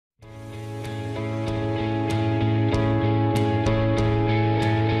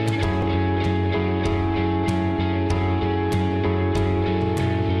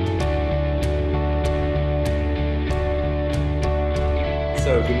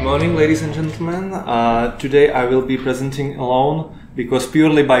Good morning, ladies and gentlemen. Today I will be presenting alone because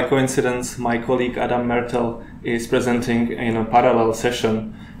purely by coincidence my colleague Adam Mertel is presenting in a parallel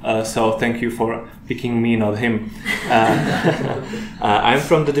session. So thank you for picking me, not him. I'm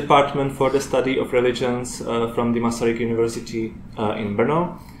from the Department for the Study of Religions from the Masaryk University in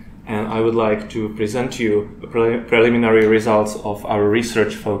Brno, and I would like to present you preliminary results of our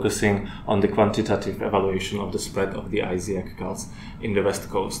research focusing on the quantitative evaluation of the spread of the Isiac cults in the west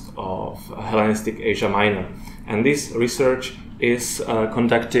coast of Hellenistic Asia Minor. And this research is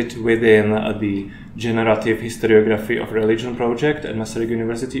conducted within the Generative Historiography of Religion project at Masaryk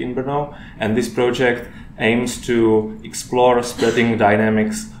University in Brno, and this project aims to explore spreading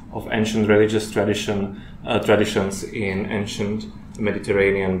dynamics of ancient religious traditions in ancient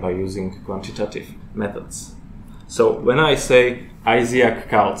Mediterranean by using quantitative methods. So when I say Isiac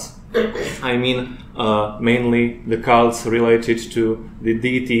cults, I mean mainly the cults related to the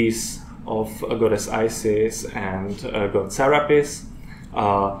deities of goddess Isis and god Serapis.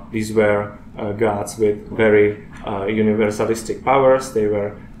 These were gods with very universalistic powers. They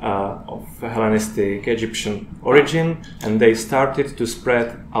were of Hellenistic Egyptian origin, and they started to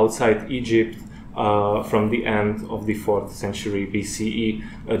spread outside Egypt from the end of the 4th century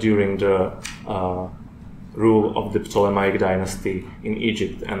BCE during the rule of the Ptolemaic dynasty in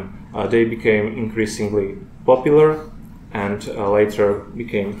Egypt, and they became increasingly popular and later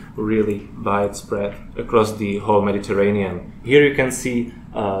became really widespread across the whole Mediterranean. Here you can see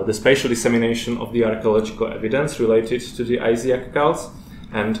the spatial dissemination of the archaeological evidence related to the Isiac cults,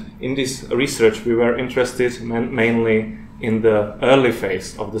 and in this research we were interested mainly in the early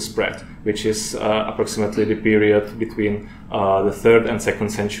phase of the spread, which is approximately the period between the 3rd and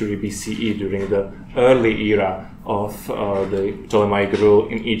 2nd century BCE, during the early era of the Ptolemaic rule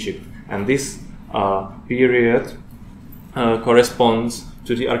in Egypt. And this period corresponds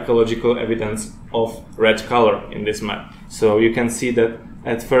to the archaeological evidence of red color in this map. So you can see that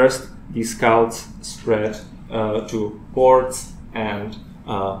at first these cults spread to ports and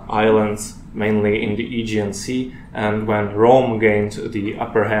islands, mainly in the Aegean Sea, and when Rome gained the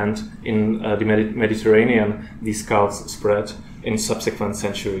upper hand in the Mediterranean, these cults spread in subsequent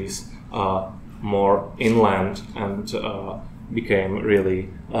centuries more inland and became really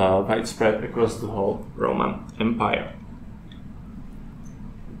widespread across the whole Roman Empire.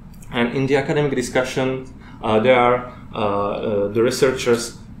 And in the academic discussion, the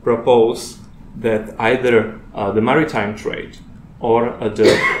researchers propose that either the maritime trade or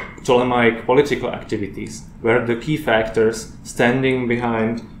the Ptolemaic political activities were the key factors standing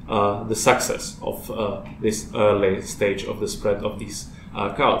behind the success of this early stage of the spread of these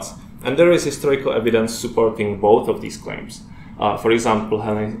cults. And there is historical evidence supporting both of these claims. For example,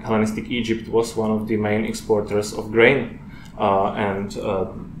 Hellenistic Egypt was one of the main exporters of grain, and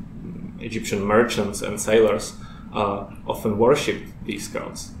Egyptian merchants and sailors often worshipped these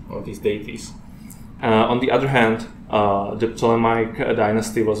cults or these deities. On the other hand, the Ptolemaic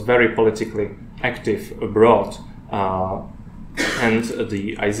dynasty was very politically active abroad, and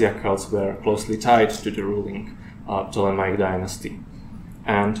the Isiac cults were closely tied to the ruling Ptolemaic dynasty.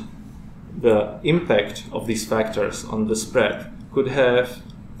 And the impact of these factors on the spread could have,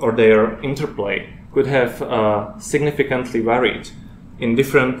 or their interplay, could have significantly varied in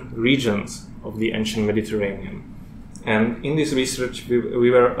different regions of the ancient Mediterranean. And in this research, we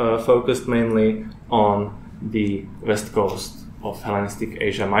were focused mainly on the west coast of Hellenistic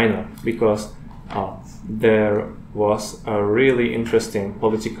Asia Minor, because there was a really interesting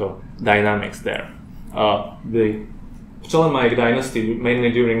political dynamics there. The Ptolemaic dynasty,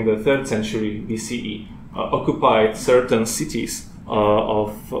 mainly during the 3rd century BCE, occupied certain cities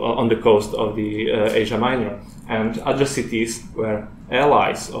on the coast of the Asia Minor, and other cities were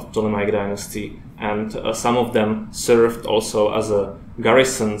allies of Ptolemaic dynasty, and some of them served also as a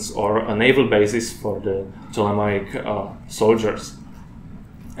garrisons or a naval basis for the Ptolemaic soldiers.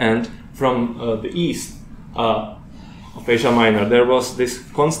 And from the east of Asia Minor, there was this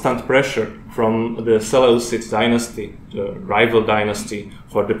constant pressure from the Seleucid dynasty, the rival dynasty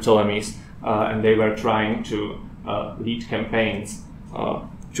for the Ptolemies, and they were trying to lead campaigns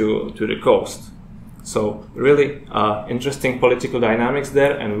to the coast. So really interesting political dynamics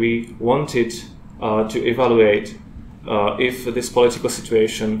there, and we wanted to evaluate if this political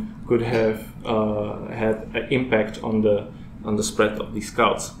situation could have had an impact on the spread of these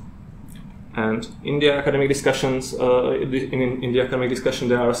cults. And in the academic discussions, in the academic discussion,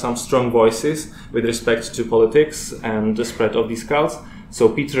 there are some strong voices with respect to politics and the spread of these cults. So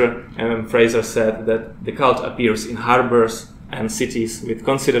Peter M. Fraser said that the cult appears in harbors and cities with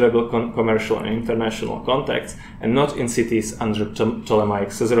considerable commercial and international contacts, and not in cities under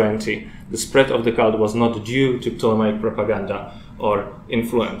Ptolemaic suzerainty, the spread of the cult was not due to Ptolemaic propaganda or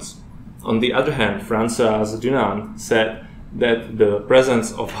influence. On the other hand, François Dunant said that the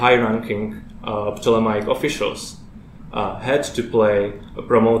presence of high-ranking Ptolemaic officials had to play a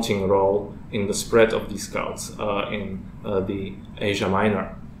promoting role in the spread of these cults in the Asia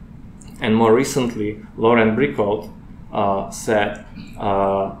Minor. And more recently, Laurent Bricolt said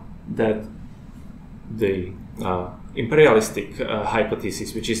that the imperialistic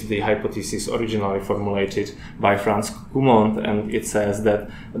hypothesis, which is the hypothesis originally formulated by Franz Cumont, and it says that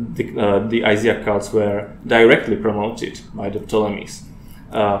the Isiac cults were directly promoted by the Ptolemies.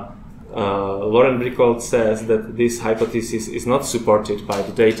 Laurent Bricolt says that this hypothesis is not supported by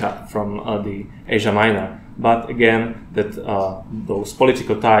the data from the Asia Minor, but again that those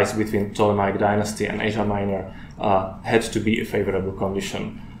political ties between Ptolemaic dynasty and Asia Minor had to be a favorable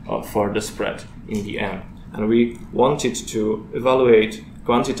condition for the spread in the end. And we wanted to evaluate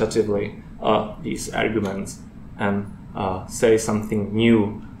quantitatively these arguments and say something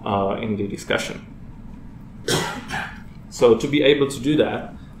new in the discussion. So to be able to do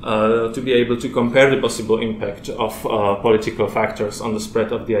that, to be able to compare the possible impact of political factors on the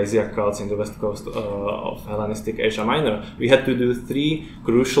spread of the Isiac cults in the west coast of Hellenistic Asia Minor, we had to do three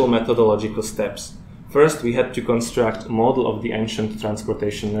crucial methodological steps. First, we had to construct a model of the ancient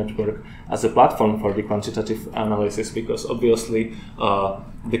transportation network as a platform for the quantitative analysis, because obviously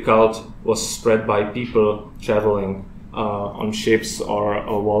the cult was spread by people traveling on ships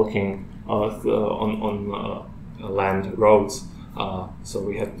or walking on land roads. So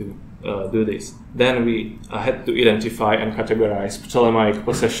we had to do this. Then we had to identify and categorize Ptolemaic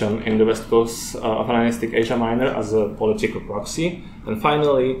possession in the west coast of Hellenistic Asia Minor as a political proxy. And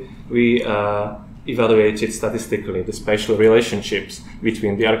finally, we evaluated statistically the spatial relationships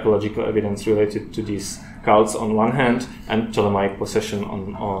between the archaeological evidence related to these cults on one hand and Ptolemaic possession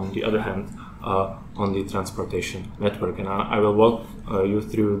on the other hand on the transportation network. And I will walk you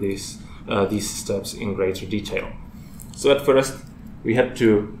through these steps in greater detail. So at first, we had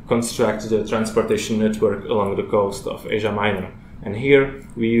to construct the transportation network along the coast of Asia Minor. And here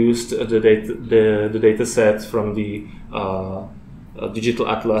we used the data set from the Digital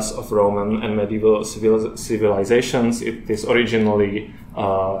Atlas of Roman and Medieval Civilizations. It is originally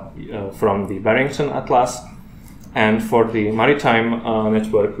from the Barrington Atlas. And for the maritime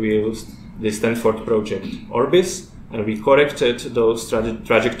network, we used the Stanford project Orbis, and we corrected those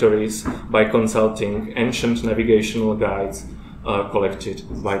trajectories by consulting ancient navigational guides collected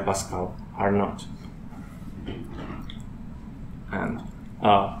by Pascal Arnaud. And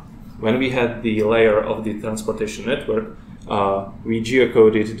when we had the layer of the transportation network, we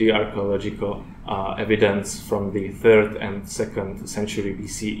geocoded the archaeological evidence from the 3rd and 2nd century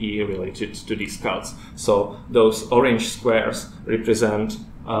BCE related to these cults. So those orange squares represent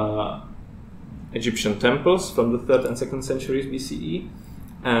Egyptian temples from the 3rd and 2nd centuries BCE,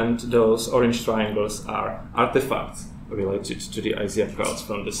 and those orange triangles are artifacts related to the Isiac cults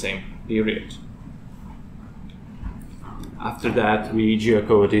from the same period. After that, we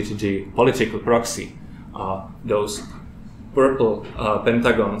geocoded the political proxy. Those purple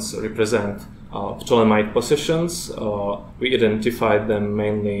pentagons represent Ptolemaic possessions. We identified them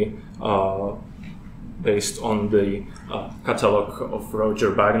mainly based on the catalog of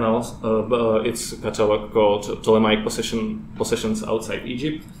Roger Bagnall's. It's a catalog called Ptolemaic Possessions Outside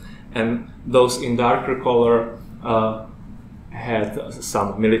Egypt. And those in darker color had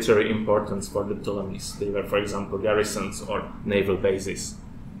some military importance for the Ptolemies. They were, for example, garrisons or naval bases.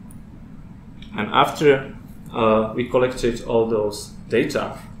 And after we collected all those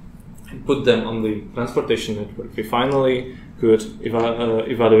data and put them on the transportation network, we finally could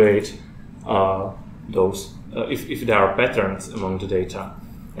evaluate those, if there are patterns among the data.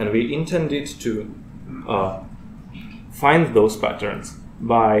 And we intended to find those patterns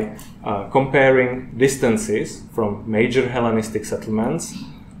by comparing distances from major Hellenistic settlements,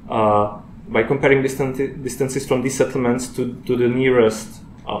 by comparing distances from these settlements to the nearest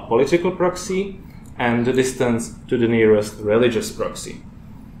political proxy and the distance to the nearest religious proxy.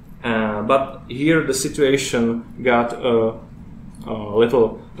 But here the situation got a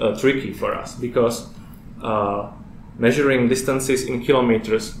little tricky for us, because measuring distances in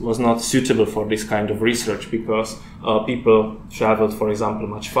kilometers was not suitable for this kind of research, because people traveled, for example,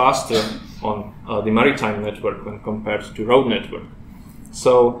 much faster on the maritime network when compared to road network.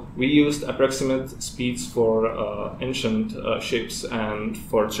 So we used approximate speeds for ancient ships and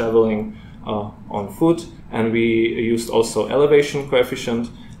for traveling on foot, and we used also elevation coefficient,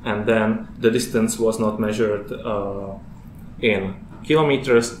 and then the distance was not measured in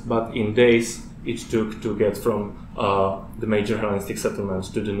kilometers, but in days it took to get from the major Hellenistic settlements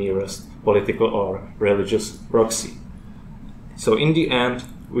to the nearest political or religious proxy. So in the end,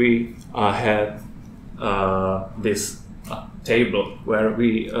 we had this table where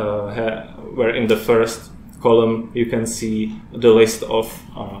where in the first column you can see the list of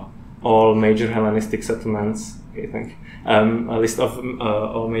all major Hellenistic settlements. I think a list of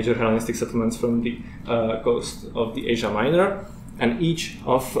all major Hellenistic settlements from the coast of the Asia Minor, and each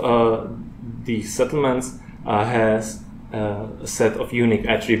of these settlements has a set of unique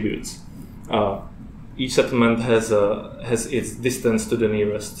attributes. Each settlement has its distance to the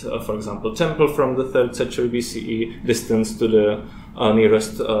nearest, for example, temple from the 3rd century BCE, distance to the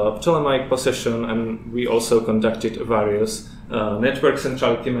nearest Ptolemaic possession, and we also conducted various network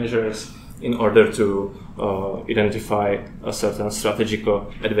centrality measures in order to identify a certain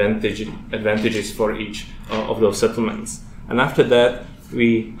strategical advantages for each of those settlements. And after that,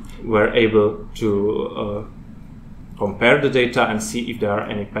 we were able to compare the data and see if there are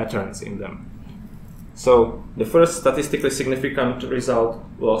any patterns in them. So the first statistically significant result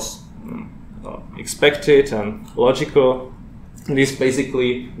was expected and logical. This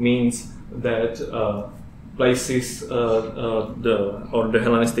basically means that places the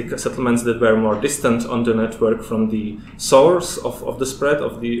Hellenistic settlements that were more distant on the network from the source of the spread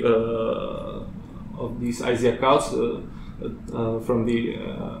of these Isiac cults from the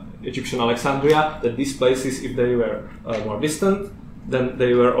Egyptian Alexandria, that these places, if they were more distant, then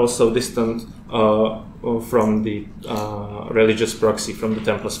they were also distant from the religious proxy, from the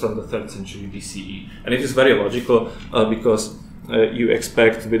temples from the 3rd century BCE. And it is very logical because you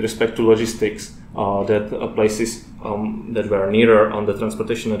expect, with respect to logistics, that places that were nearer on the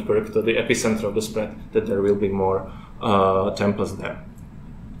transportation network to the epicenter of the spread, that there will be more temples there.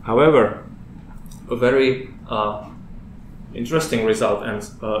 However, a very interesting result and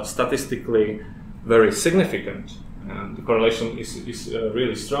statistically very significant, and the correlation is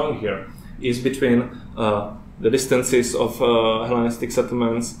really strong here, is between the distances of Hellenistic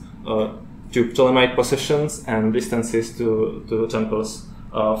settlements to Ptolemaic possessions and distances to temples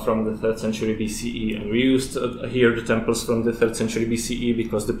from the 3rd century BCE. And we used here the temples from the 3rd century BCE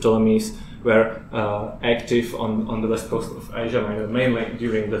because the Ptolemies were active on the west coast of Asia Minor, mainly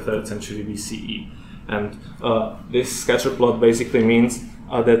during the 3rd century BCE. And this scatter plot basically means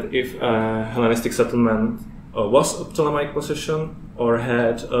that if a Hellenistic settlement was a Ptolemaic possession or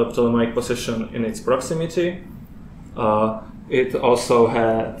had a Ptolemaic possession in its proximity, it also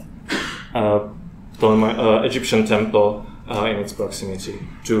had Egyptian temple in its proximity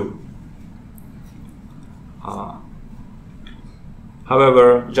too.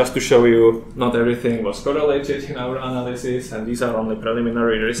 However, just to show you, not everything was correlated in our analysis, and these are only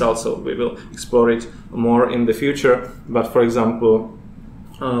preliminary results, so we will explore it more in the future. But for example,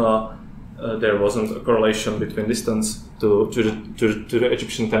 there wasn't a correlation between distance to the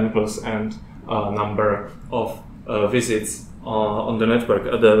Egyptian temples and number of visits on the network.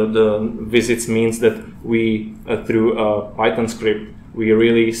 The visits means that we, through a Python script, we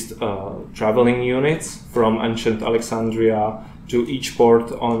released traveling units from ancient Alexandria to each port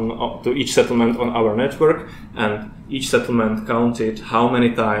to each settlement on our network, and each settlement counted how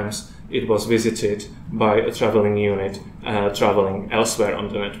many times it was visited by a traveling unit traveling elsewhere on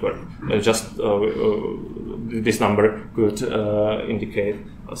the network. This number could indicate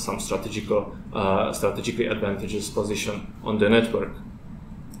some strategically advantageous position on the network.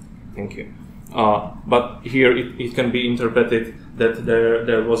 Thank you. But here it can be interpreted that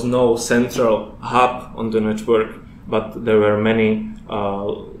there was no central hub on the network, but there were many,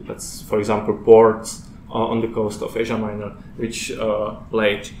 for example, ports on the coast of Asia Minor, which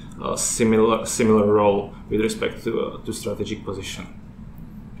played a similar role with respect to strategic position.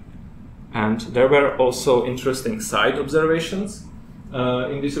 And there were also interesting side observations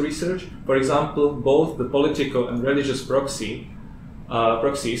in this research. For example, both the political and religious proxies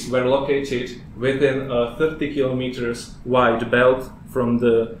were located within a 30 kilometers wide belt from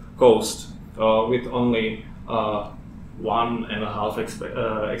the coast, with only 1.5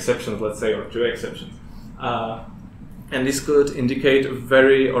 exceptions, let's say, or 2 exceptions. And this could indicate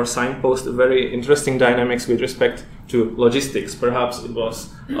signpost very interesting dynamics with respect to logistics. Perhaps it was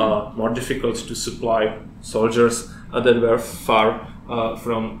more difficult to supply soldiers that were far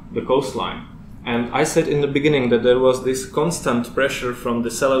from the coastline. And I said in the beginning that there was this constant pressure from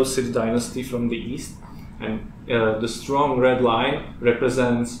the Seleucid dynasty from the east, and the strong red line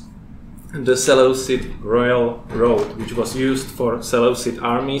represents the Seleucid royal road, which was used for Seleucid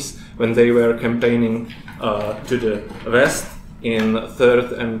armies when they were campaigning to the west in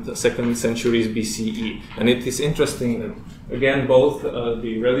 3rd and 2nd centuries BCE. And it is interesting that again, both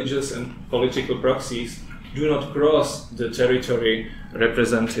the religious and political proxies do not cross the territory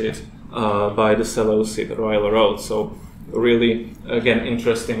represented by the Seleucid royal road. So really, again,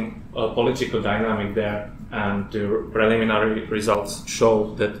 interesting political dynamic there, and the preliminary results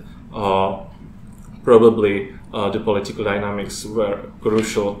show that probably the political dynamics were a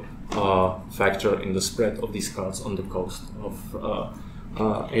crucial factor in the spread of these cults on the coast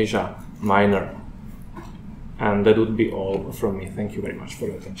of Asia Minor. And that would be all from me. Thank you very much for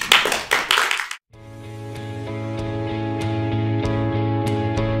your attention.